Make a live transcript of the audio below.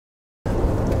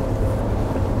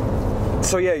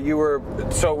So yeah, you were.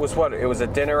 So it was what? It was a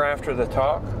dinner after the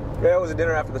talk. Yeah, it was a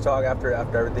dinner after the talk, after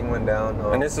everything went down.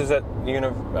 And this is at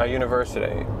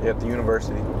university. Yeah, at the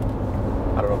university.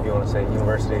 I don't know if you want to say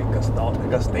University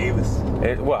Gustavus.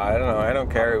 Well, I don't know. I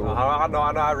don't care.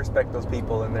 I respect those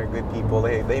people, and they're good people.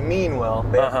 They mean well.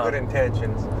 They have good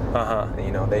intentions.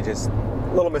 You know, they just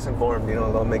a little misinformed. You know,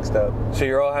 a little mixed up. So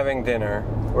you're all having dinner.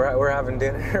 We're having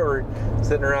dinner. We're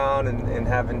sitting around and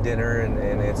having dinner,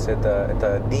 and it's at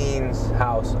the dean's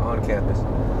house on campus.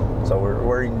 So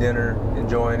we're eating dinner,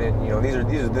 enjoying it. You know, this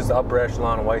is upper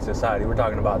echelon of white society. We're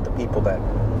talking about the people that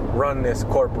run this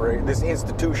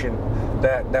institution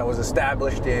that was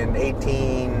established in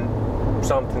 18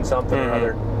 something or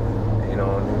other. You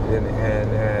know,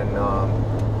 and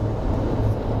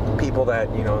people that,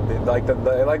 you know,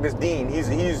 like this dean.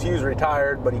 He's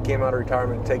retired, but he came out of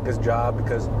retirement to take this job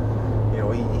because, you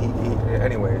know, he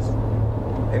anyways,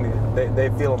 and they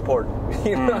feel important.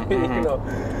 You know, you know,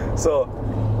 so.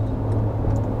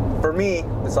 For me,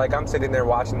 it's like I'm sitting there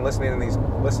watching, listening to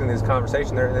these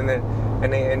conversations there,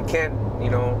 and Kent,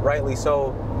 you know, rightly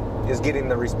so, is getting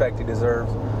the respect he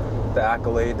deserves, the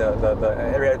accolade,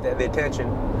 the attention.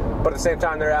 But at the same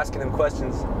time, they're asking him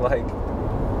questions like,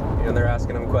 you know,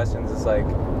 it's like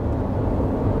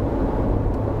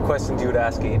questions you would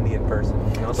ask an Indian person.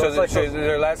 You know? So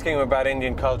they're asking him about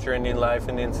Indian culture, Indian life,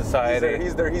 Indian society.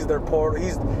 He's their portal.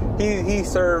 He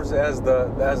serves as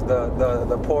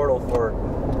the portal for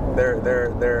their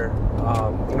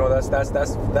you know,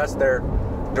 that's their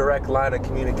direct line of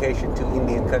communication to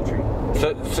Indian country.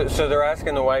 So they're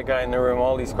asking the white guy in the room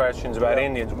all these questions about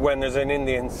Indians when there's an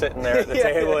Indian sitting there at the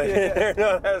table and they're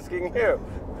not asking you.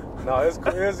 No, it's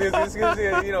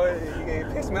you know,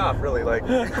 it pissed me off really. Like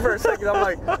for a second, I'm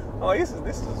like, oh, this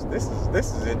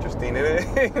is interesting,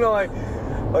 and you know,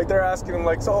 like they're asking him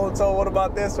like, so what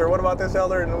about this, or what about this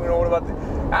elder, and you know, what about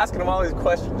asking him all these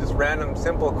questions, just random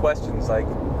simple questions, like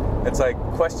it's like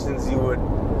questions you would,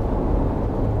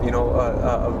 you know,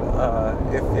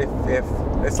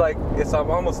 if I'm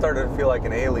almost starting to feel like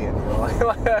an alien, you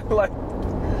know, like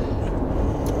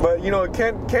but you know,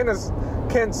 Kent's,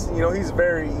 you know, he's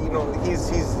very, you know,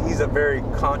 he's a very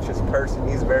conscious person.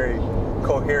 He's very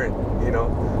coherent, you know.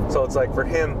 So it's like for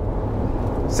him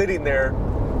sitting there,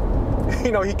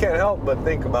 you know, he can't help but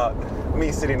think about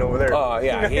me sitting over there. Oh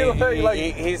yeah, you know,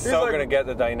 he's so gonna get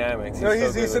the dynamics.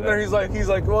 He's sitting there. He's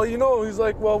like, well, you know,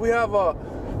 well, we have a,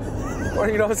 or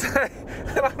you know,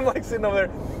 and I'm like sitting over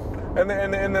there,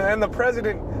 and the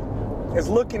president is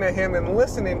looking at him and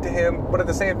listening to him, but at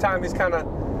the same time, he's kind of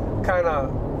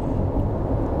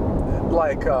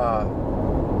like I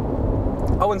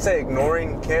wouldn't say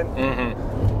ignoring Kent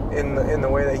in the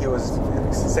way that he was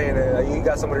saying you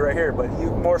got somebody right here, but he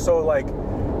more so like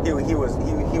he was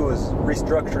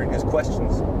restructuring his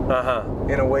questions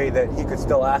in a way that he could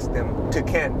still ask them to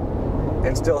Kent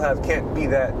and still have Kent be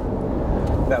that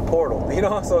portal, you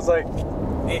know. So it's like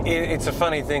it's a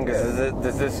funny thing because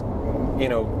there's this, you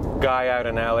know, guy out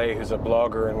in LA who's a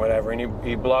blogger and whatever, and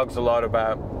he blogs a lot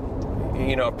about,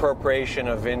 you know, appropriation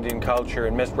of Indian culture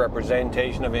and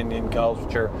misrepresentation of Indian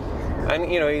culture,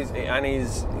 and you know he's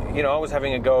you know, always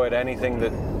having a go at anything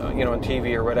that, you know, on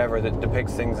TV or whatever that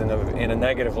depicts things in a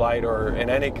negative light or in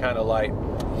any kind of light.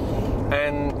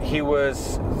 And he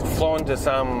was flown to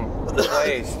some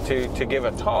place to give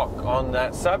a talk on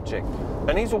that subject,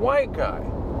 and he's a white guy.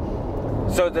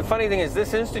 So the funny thing is,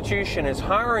 this institution is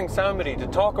hiring somebody to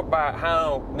talk about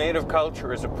how Native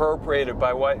culture is appropriated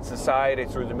by white society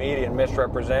through the media and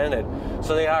misrepresented.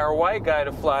 So they hire a white guy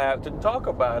to fly out to talk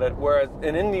about it, whereas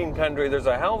in Indian country, there's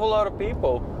a hell of a lot of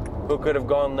people who could have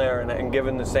gone there and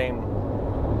given the same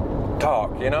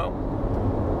talk, you know?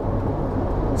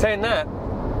 Saying that,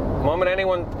 the moment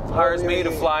anyone hires me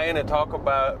to fly in and talk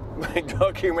about my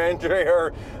documentary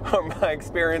or my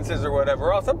experiences or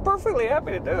whatever else, I'm perfectly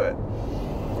happy to do it.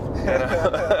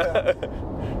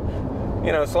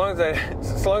 You know, as long as I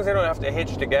don't have to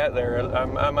hitch to get there,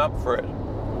 I'm up for it.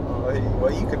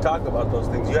 Well, you can talk about those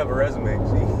things. You have a resume.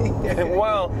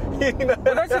 Well, you know,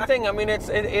 that's the thing. I mean,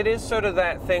 it is sort of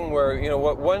that thing where, you know,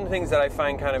 one of the things that I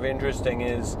find kind of interesting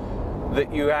is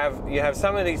that you have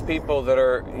some of these people that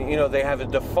are, you know, they have a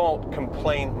default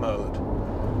complaint mode,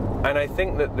 and I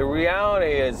think that the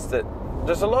reality is that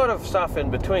there's a lot of stuff in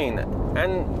between.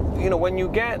 And, you know, when you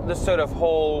get the sort of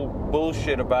whole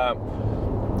bullshit about,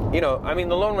 you know, I mean,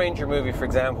 the Lone Ranger movie, for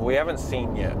example, we haven't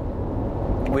seen yet.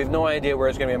 We have no idea where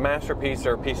it's going to be a masterpiece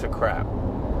or a piece of crap.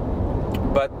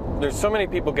 But there's so many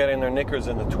people getting their knickers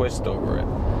in a twist over it.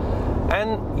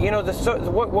 And, you know,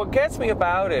 what gets me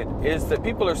about it is that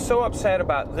people are so upset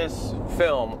about this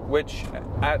film, which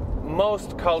at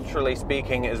most culturally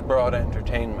speaking is broad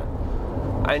entertainment.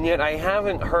 And yet I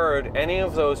haven't heard any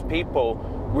of those people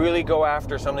really go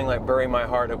after something like Bury My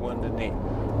Heart at Wounded Knee,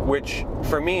 which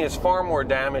for me is far more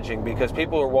damaging, because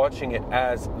people are watching it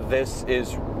as this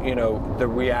is, you know, the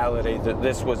reality, that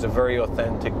this was a very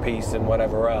authentic piece and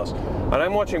whatever else. And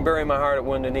I'm watching Bury My Heart at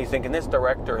Wounded Knee thinking this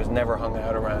director has never hung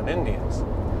out around Indians,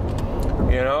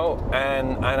 you know,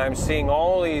 and I'm seeing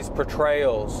all these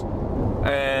portrayals,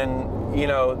 and, you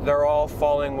know, they're all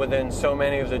falling within so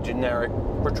many of the generic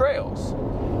portrayals.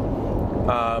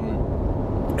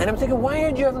 And I'm thinking, why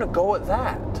aren't you having a go at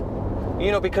that?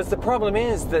 You know, because the problem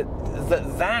is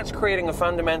that's creating a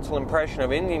fundamental impression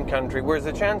of Indian country, whereas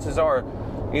the chances are,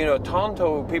 you know,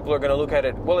 Tonto, people are going to look at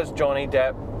it, well, it's Johnny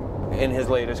Depp in his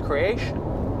latest creation.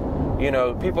 You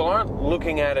know, people aren't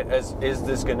looking at it as, is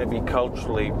this going to be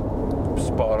culturally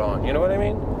spot on? You know what I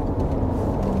mean?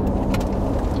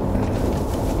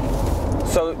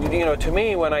 So, you know, to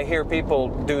me, when I hear people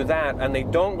do that and they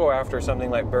don't go after something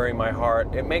like Bury My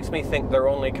Heart, it makes me think they're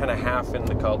only kind of half in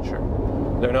the culture.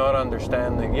 They're not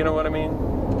understanding. You know what I mean?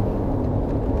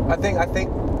 I think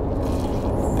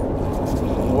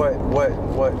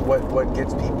what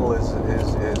gets people is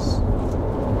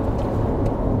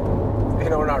you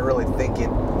know, not really thinking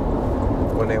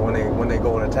when they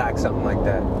go and attack something like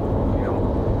that. You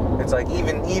know, it's like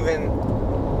even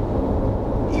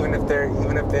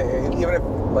if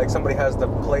like somebody has the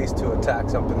place to attack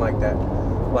something like that,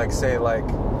 like say like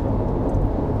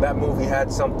that movie had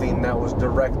something that was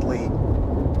directly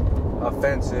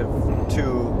offensive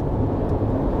to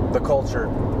the culture,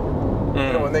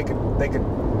 you know, and they could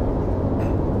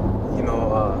you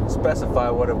know, specify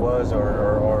what it was,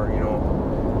 or you know,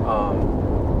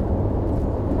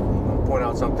 point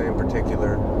out something in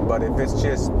particular. But if it's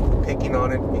just picking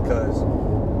on it because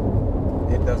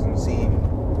it doesn't seem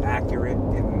accurate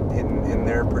in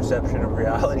their perception of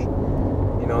reality,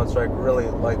 you know, it's like, really,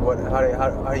 like, what? How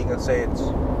are you gonna say it's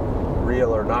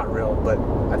real or not real? But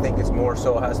I think it's more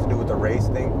so has to do with the race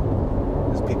thing,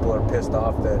 because people are pissed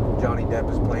off that Johnny Depp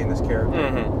is playing this character,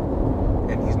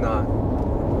 and he's not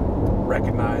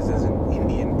recognized as an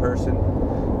Indian person.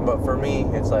 But for me,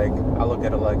 it's like, I look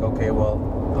at it like, okay, well,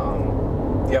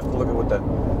 you have to look at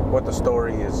what the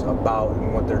story is about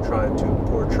and what they're trying to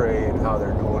portray and how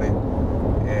they're doing it,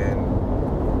 and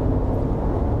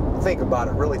think about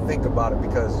it, really think about it,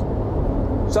 because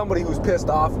somebody who's pissed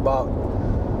off about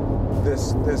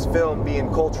this film being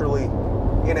culturally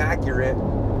inaccurate,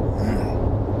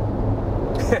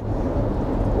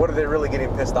 what are they really getting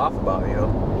pissed off about, you know?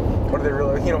 What are they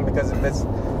really, you know, because if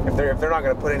they're not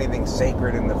going to put anything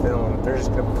sacred in the film, if they're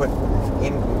just going to put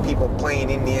in people playing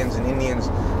Indians,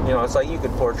 you know, it's like you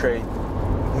could portray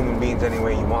human beings any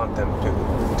way you want them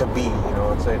to be, you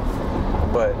know, it's like,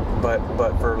 but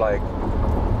for like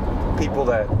people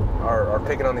that are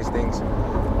picking on these things,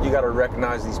 you got to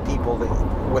recognize these people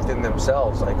within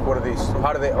themselves. Like, what are these?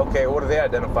 How do they? Okay, what are they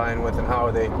identifying with, and how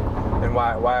are they? And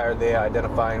why are they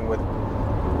identifying with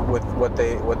what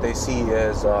they see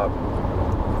as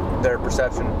their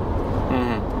perception?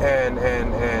 And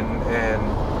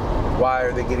why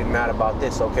are they getting mad about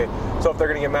this? Okay, so if they're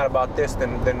gonna get mad about this,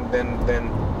 then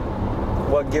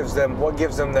what gives them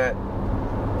that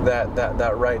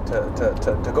right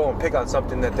to go and pick on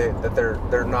something that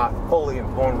they're not fully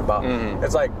informed about?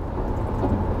 It's like,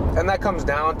 and that comes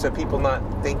down to people not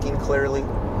thinking clearly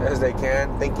as they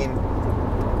can, thinking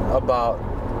about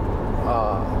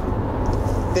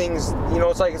things. You know,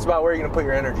 it's about where you're gonna put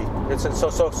your energy. It's so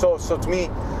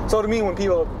to me when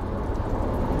people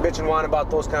bitch and whine about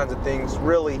those kinds of things,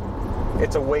 really,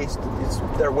 it's a waste.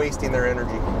 They're wasting their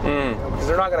energy, because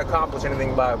they're not going to accomplish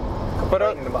anything by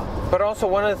complaining about it. But also,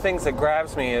 one of the things that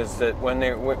grabs me is that when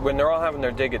they're all having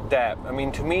their dig at Depp, I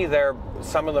mean, to me,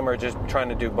 some of them are just trying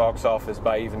to do box office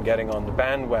by even getting on the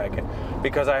bandwagon.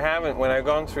 Because when I've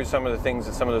gone through some of the things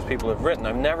that some of those people have written,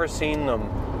 I've never seen them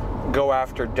go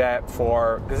after Depp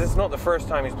because it's not the first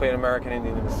time he's played an American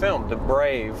Indian in a film. The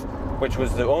Brave, which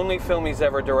was the only film he's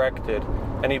ever directed,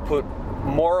 and he put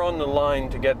more on the line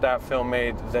to get that film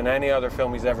made than any other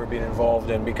film he's ever been involved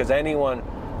in, because anyone,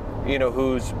 you know,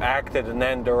 who's acted and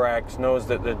then directs knows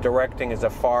that the directing is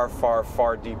a far, far,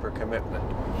 far deeper commitment.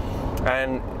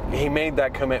 And he made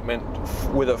that commitment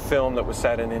with a film that was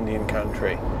set in Indian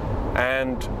country.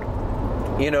 And,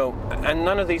 you know, and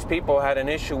none of these people had an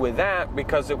issue with that,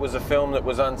 because it was a film that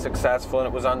was unsuccessful and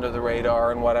it was under the radar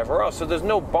and whatever else. So there's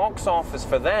no box office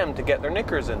for them to get their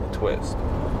knickers in the twist.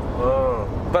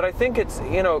 But I think it's,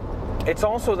 you know, it's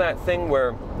also that thing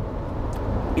where,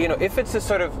 you know, if it's a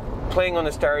sort of playing on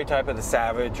the stereotype of the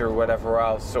savage or whatever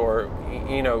else, or,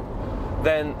 you know,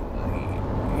 then,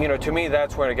 you know, to me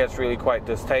that's where it gets really quite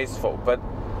distasteful. But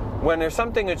when there's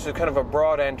something that's just kind of a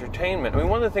broad entertainment. I mean,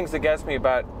 one of the things that gets me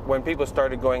about when people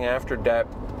started going after Depp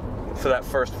for that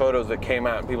first photos that came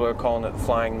out, people are calling it the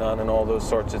Flying Nun and all those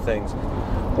sorts of things.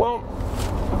 Well,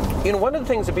 you know, one of the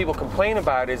things that people complain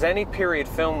about is any period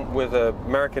film with an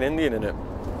American Indian in it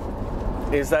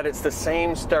is that it's the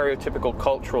same stereotypical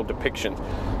cultural depiction.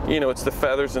 You know, it's the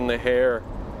feathers in the hair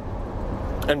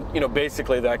and, you know,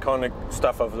 basically the iconic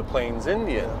stuff of the Plains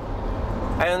Indian.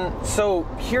 And so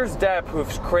here's Depp,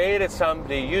 who's created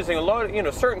somebody using a lot of, you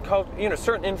know,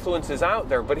 certain influences out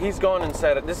there, but he's gone and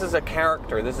said, this is a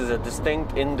character, this is a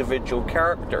distinct individual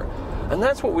character. And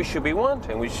that's what we should be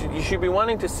wanting. You should be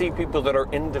wanting to see people that are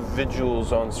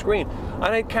individuals on screen.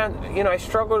 And I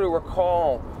struggle to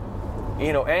recall,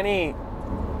 you know, any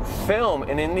film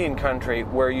in Indian country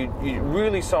where you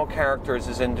really saw characters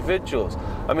as individuals.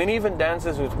 I mean, even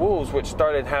Dances with Wolves, which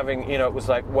started having, you know, it was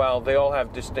like, well, they all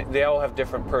have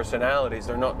different personalities.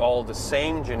 They're not all the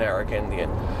same generic Indian.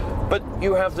 But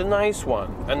you have the nice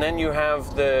one, and then you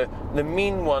have the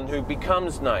mean one who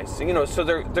becomes nice. You know, so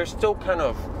they're still kind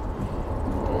of,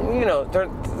 you know, they're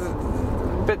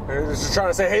just trying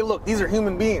to say, hey, look, these are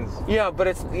human beings. Yeah, but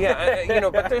it's, yeah, you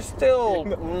know, but they're still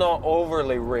not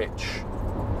overly rich.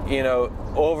 You know,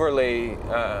 overly,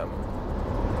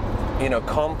 you know,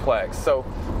 complex. So,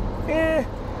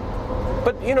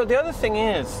 but, you know, the other thing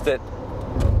is that,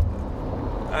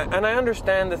 and I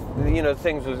understand that, you know,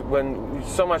 things with, when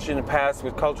so much in the past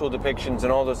with cultural depictions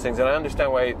and all those things, and I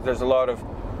understand why there's a lot of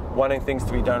wanting things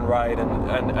to be done right,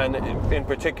 and in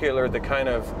particular the kind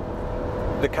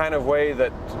of way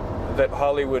that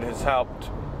Hollywood has helped.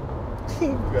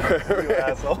 You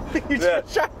asshole.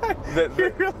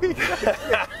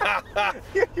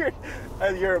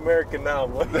 You're American now,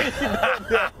 boy.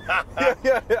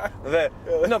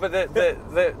 No, but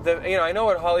you know, I know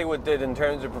what Hollywood did in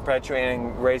terms of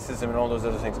perpetuating racism and all those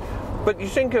other things. But if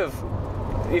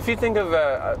you think of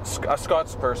a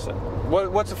Scots person,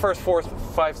 what's the first 4 or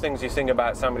 5 things you think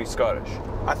about somebody Scottish?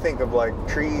 I think of like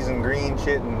trees and green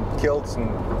shit and kilts and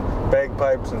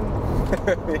bagpipes and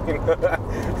you know.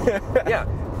 Yeah,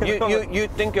 you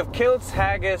think of kilts,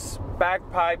 haggis,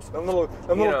 bagpipes. Them little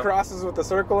crosses with the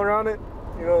circle around it.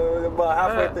 You know, about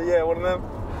halfway through. Yeah, one of them.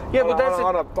 Yeah, but that's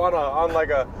on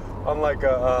like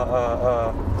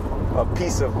a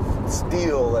piece of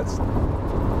steel that's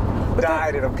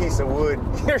dyed in a piece of wood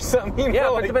or something. You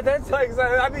know, but that's like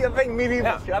I think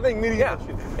medieval shit. I think medieval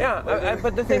shit. Yeah,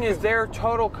 but the thing is, they're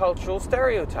total cultural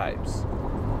stereotypes.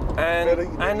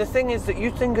 And the thing is that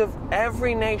you think of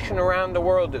every nation around the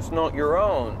world that's not your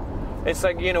own. It's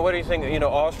like, you know, what do you think? You know,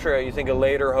 Austria, you think of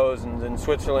lederhosen, and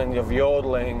Switzerland, you have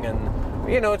yodeling, and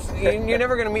you know, you're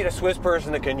never going to meet a Swiss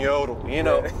person that can yodel, you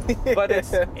know. But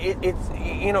it's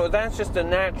you know, that's just a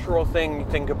natural thing you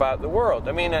think about the world.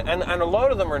 I mean, and a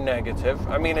lot of them are negative.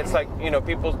 I mean, it's like, you know,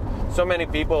 so many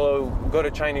people who go to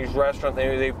a Chinese restaurant,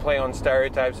 they play on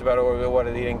stereotypes about, oh, what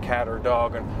are they eating, cat or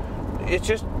dog, and it's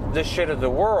just the shit of the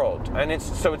world, and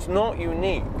it's not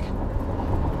unique.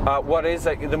 What is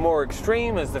the more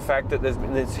extreme is the fact that there's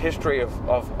been this history of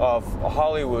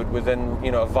Hollywood within,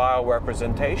 you know, a vile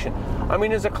representation. I mean,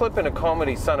 there's a clip in a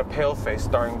comedy, Son of Paleface,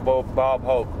 starring Bob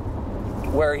Hope,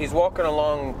 where he's walking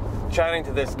along chatting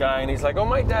to this guy, and he's like, oh,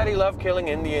 my daddy loved killing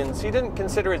Indians. He didn't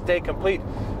consider his day complete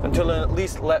until at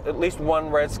least one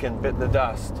redskin bit the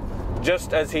dust.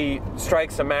 Just as he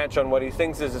strikes a match on what he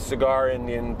thinks is a cigar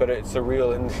Indian, but it's a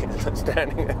real Indian that's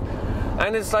standing there.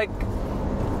 And it's like,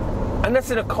 and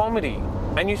that's in a comedy.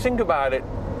 And you think about it,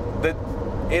 that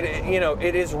it, you know,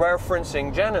 it is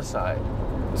referencing genocide,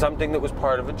 something that was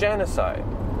part of a genocide.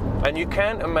 And you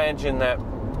can't imagine that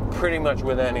pretty much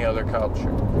with any other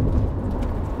culture.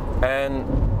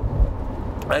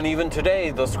 And even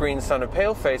today, they'll screen Son of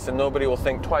Paleface and nobody will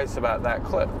think twice about that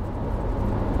clip.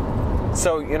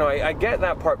 So, you know, I get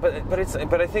that part, but I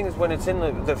think it's when it's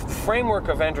in the framework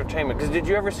of entertainment. Because did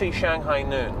you ever see Shanghai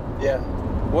Noon? Yeah.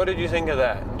 What did you think of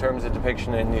that in terms of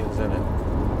depiction of Indians in it?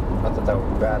 I thought that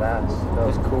was badass. That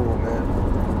was cool, man.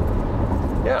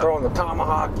 Yeah. Throwing the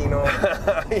tomahawk, you know.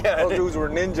 Yeah. Those dudes were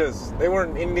ninjas. They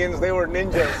weren't Indians, they were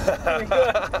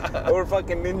ninjas. They were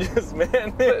fucking ninjas,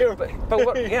 man.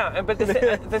 But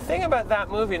the thing about that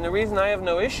movie, and the reason I have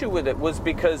no issue with it, was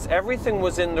because everything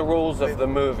was in the rules of the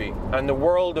movie and the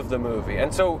world of the movie.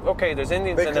 And so, okay, there's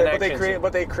Indians in an action scene.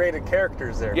 But they created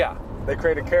characters there. Yeah. They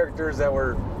created characters that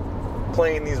were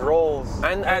playing these roles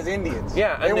as Indians.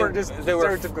 Yeah, they were just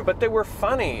stereotypical. But they were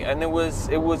funny, and it was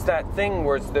that thing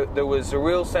where there was a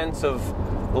real sense of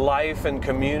life and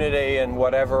community and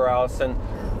whatever else.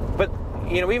 But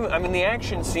you know, even the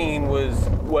action scene was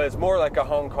was more like a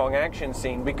Hong Kong action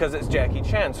scene because it's Jackie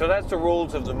Chan. So that's the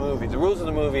rules of the movie. The rules of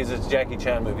the movie is it's a Jackie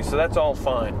Chan movie, so that's all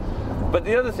fine. But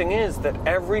the other thing is that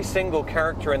every single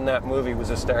character in that movie was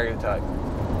a stereotype.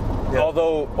 Yeah.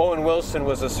 Although Owen Wilson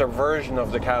was a subversion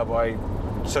of the cowboy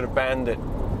sort of bandit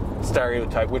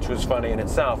stereotype, which was funny in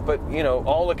itself. But you know,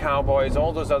 all the cowboys,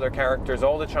 all those other characters,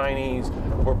 all the Chinese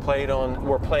were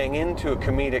playing into a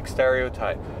comedic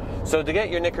stereotype. So to get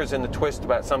your knickers in the twist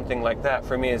about something like that,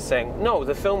 for me, is saying, no,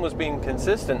 the film was being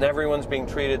consistent, everyone's being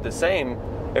treated the same.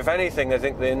 If anything, I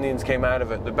think the Indians came out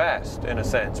of it the best, in a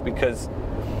sense, because,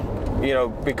 you know,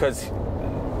 because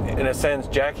in a sense,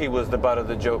 Jackie was the butt of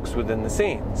the jokes within the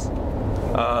scenes.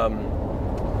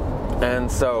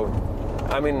 And so,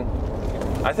 I mean,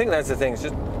 I think that's the thing, it's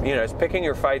just, you know, it's picking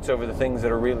your fights over the things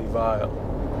that are really vile.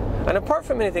 And apart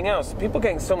from anything else, people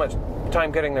getting so much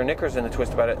time getting their knickers in a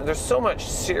twist about it. There's so much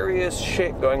serious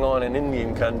shit going on in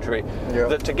Indian country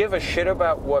that to give a shit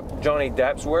about what Johnny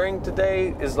Depp's wearing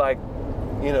today is like,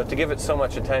 you know, to give it so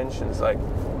much attention is like,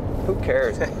 who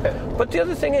cares? But the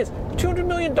other thing is, $200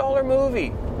 million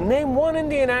movie. Name one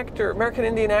Indian actor, American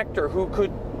Indian actor, who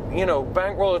could, you know,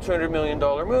 bankroll a $200 million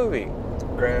movie.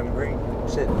 Graham Greene.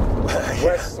 Shit.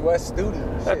 West Studio.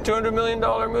 A $200 million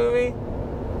movie?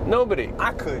 Nobody.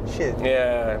 I could, shit.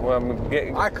 Yeah, well,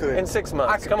 I could. In 6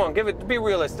 months. Come on, be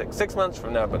realistic. 6 months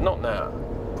from now, but not now.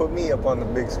 Put me up on the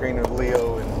big screen of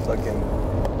Leo and fucking...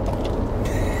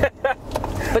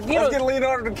 But you know... Let's get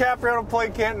Leonardo DiCaprio to play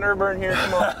Canton Urban here,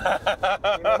 come on.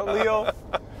 You know, Leo,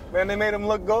 man, they made him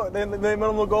look gold. They made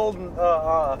him look old.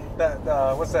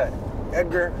 What's that?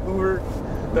 Edgar Hoover.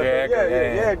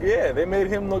 Yeah. They made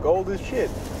him look old as shit.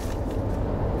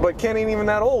 But Ken ain't even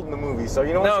that old in the movie, so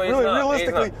you know, no, really,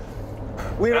 realistically,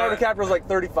 Leonardo DiCaprio's like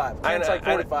 35. Kent's like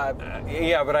 45.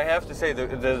 Yeah, but I have to say,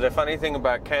 the funny thing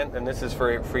about Kent, and this is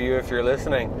for you if you're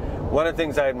listening, one of the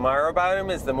things I admire about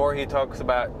him is the more he talks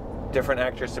about different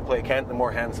actors to play Kent, the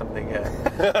more handsome they get.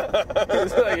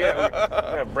 It's like,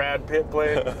 yeah, Brad Pitt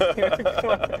playing.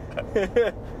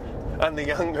 And the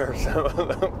younger some of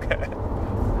them.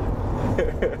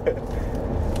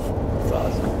 It's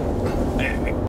awesome.